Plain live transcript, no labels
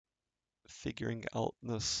figuring out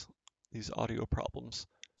these audio problems.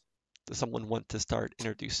 Does someone want to start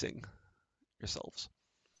introducing yourselves?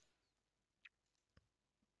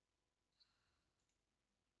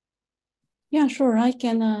 Yeah, sure. I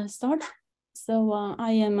can start. So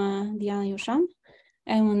I am Diana Yushan.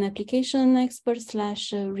 I'm an application expert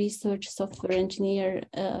slash research software engineer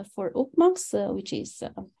for Upmax, which is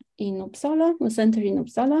in Uppsala, a center in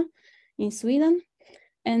Uppsala, in Sweden.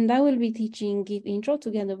 And I will be teaching Git Intro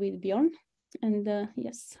together with Bjorn. And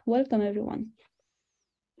yes, welcome everyone.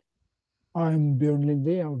 I'm Bjorn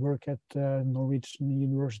Linde. I work at Norwegian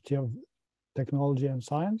University of Technology and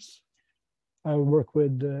Science. I work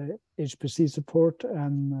with HPC support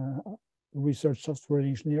and research software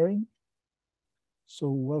engineering. So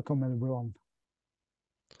welcome everyone.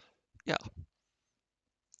 Yeah.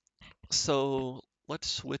 So let's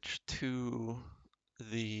switch to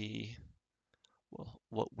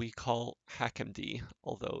what we call HackMD,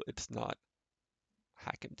 although it's not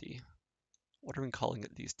HackMD. What are we calling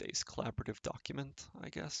it these days? Collaborative document, I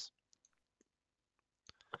guess.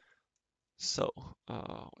 So,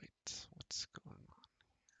 wait, what's going on?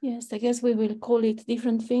 Yes, I guess we will call it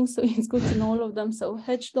different things, so it's good to know all of them. So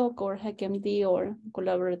HedgeDoc or HackMD or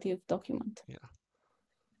collaborative document. Yeah.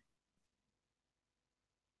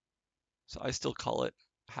 So I still call it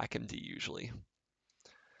HackMD usually.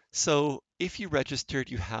 So if you registered,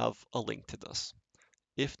 you have a link to this.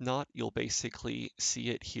 If not, you'll basically see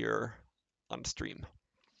it here on stream.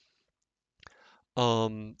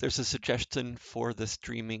 There's a suggestion for the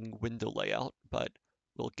streaming window layout, but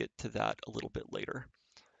we'll get to that a little bit later.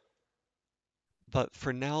 But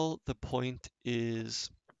for now, the point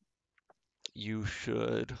is you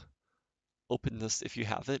should open this if you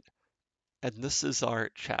have it. And this is our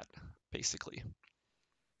chat, basically.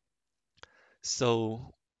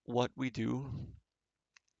 So what we do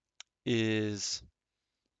is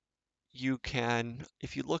you can,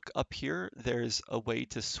 if you look up here, there's a way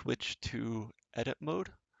to switch to edit mode,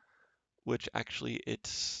 which actually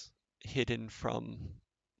it's hidden from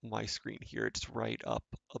my screen here. It's right up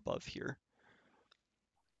above here.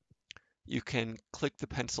 You can click the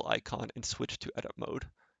pencil icon and switch to edit mode,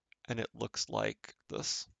 and it looks like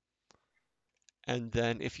this. And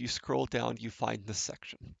then if you scroll down, you find this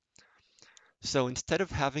section. So instead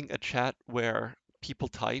of having a chat where people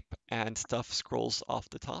type and stuff scrolls off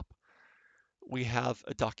the top, we have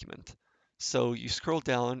a document. So you scroll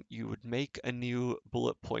down, you would make a new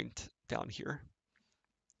bullet point down here,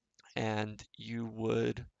 and you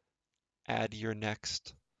would add your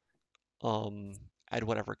next, add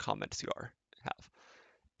whatever comments you have.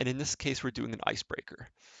 And in this case, we're doing an icebreaker.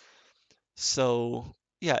 So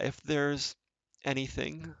yeah, if there's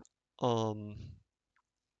anything,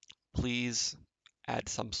 please add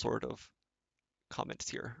some sort of comments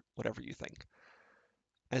here, whatever you think.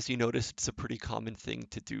 As you notice, it's a pretty common thing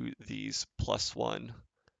to do these +1,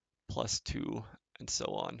 +2, and so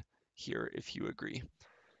on here if you agree.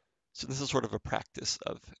 So this is sort of a practice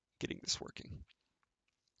of getting this working.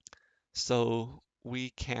 So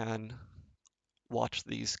we can watch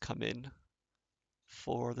these come in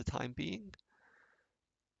for the time being.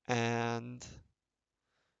 And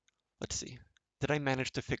let's see, did I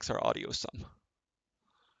manage to fix our audio some?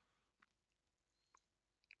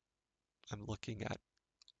 I'm looking at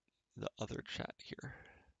the other chat here.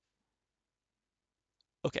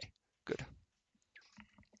 Okay, good.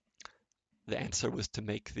 The answer was to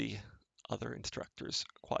make the other instructors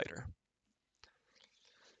quieter.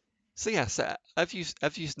 So yes, I've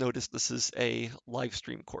used noticed this is a live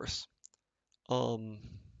stream course. I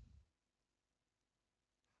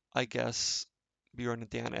guess Bjorn and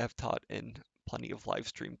Dan have taught in plenty of live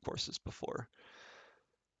stream courses before.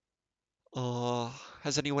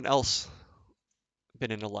 Has anyone else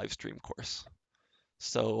been in a live stream course?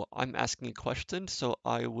 So I'm asking a question, so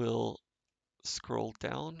I will scroll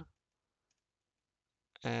down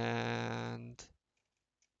and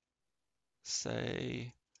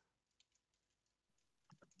say,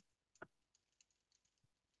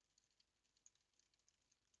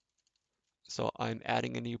 so I'm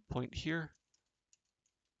adding a new point here.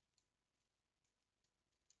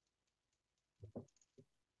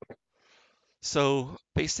 So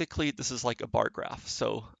basically this is like a bar graph.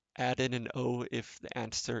 So add in an O if the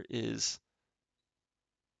answer is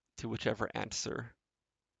to whichever answer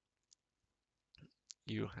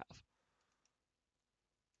you have.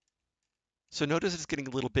 So notice it's getting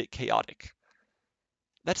a little bit chaotic.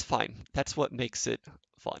 That's fine. That's what makes it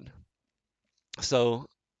fun. So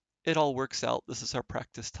it all works out. This is our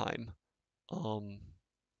practice time.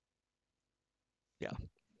 Yeah.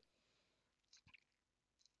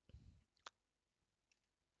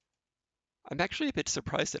 I'm actually a bit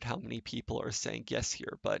surprised at how many people are saying yes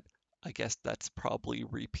here, but I guess that's probably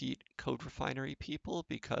repeat CodeRefinery people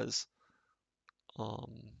because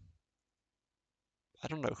um, I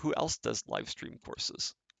don't know who else does live stream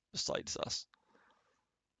courses besides us.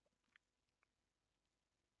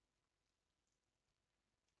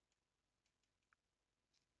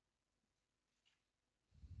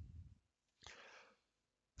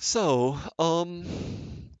 So,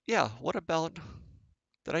 yeah, what about,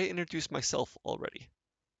 did I introduce myself already?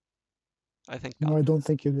 I think No, not. I don't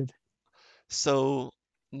think you did. So,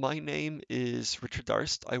 my name is Richard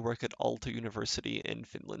Darst. I work at Aalto University in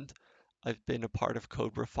Finland. I've been a part of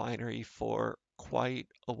CodeRefinery for quite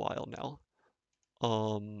a while now.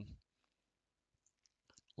 Um,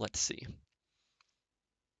 let's see.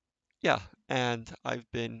 Yeah, and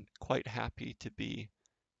I've been quite happy to be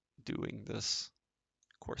doing this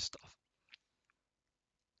course stuff.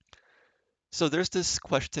 So there's this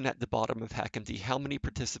question at the bottom of HackMD, how many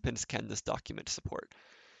participants can this document support?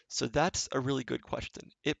 So that's a really good question.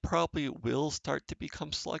 It probably will start to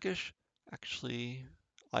become sluggish. Actually,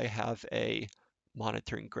 I have a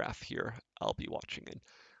monitoring graph here I'll be watching in.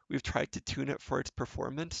 We've tried to tune it for its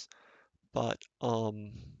performance, but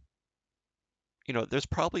there's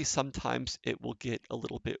probably sometimes it will get a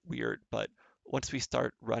little bit weird, but once we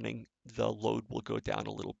start running, the load will go down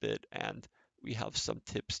a little bit, and we have some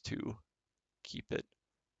tips to keep it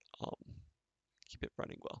um,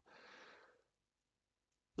 running well.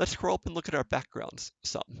 Let's scroll up and look at our backgrounds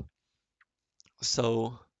some.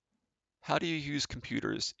 So, how do you use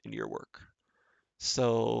computers in your work?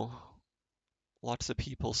 So, lots of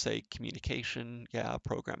people say communication, yeah,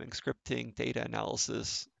 programming, scripting, data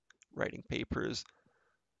analysis, writing papers.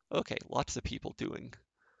 Okay, lots of people doing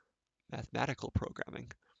mathematical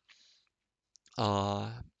programming.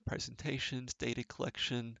 Presentations, data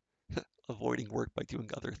collection, avoiding work by doing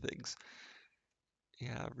other things.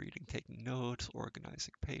 Yeah, reading, taking notes,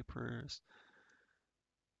 organizing papers.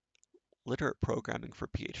 Literate programming for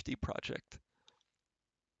PhD project.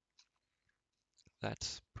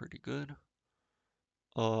 That's pretty good.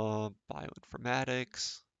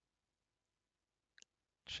 Bioinformatics,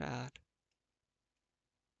 chat.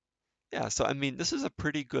 Yeah, so I mean, this is a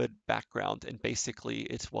pretty good background, and basically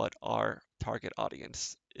it's what our target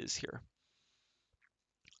audience is here.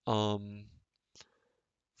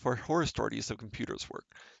 For horror stories of computers work.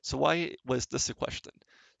 So why was this a question?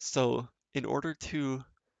 So in order to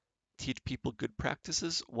teach people good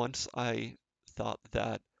practices, once I thought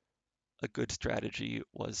that a good strategy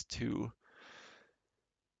was to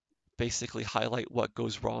basically highlight what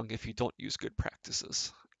goes wrong if you don't use good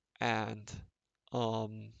practices. And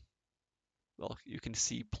well, you can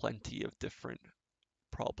see plenty of different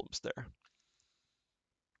problems there.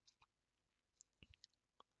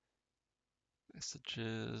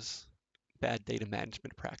 Messages, bad data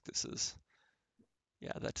management practices.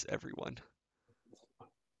 Yeah, that's everyone.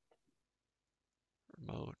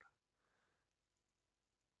 Remote.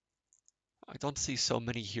 I don't see so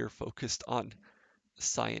many here focused on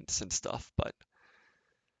science and stuff, but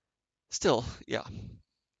still, yeah.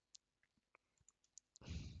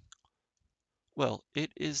 Well,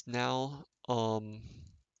 it is now 10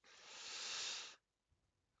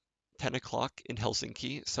 o'clock in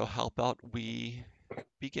Helsinki, so how about we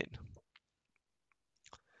begin?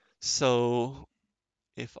 So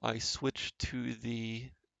if I switch to the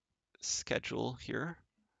schedule here,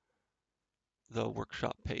 the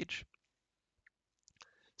workshop page,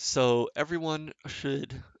 so everyone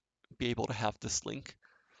should be able to have this link.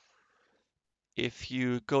 If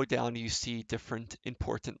you go down, you see different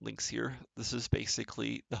important links here. This is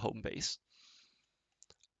basically the home base.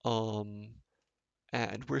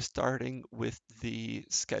 And we're starting with the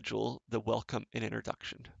schedule, the welcome and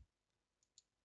introduction.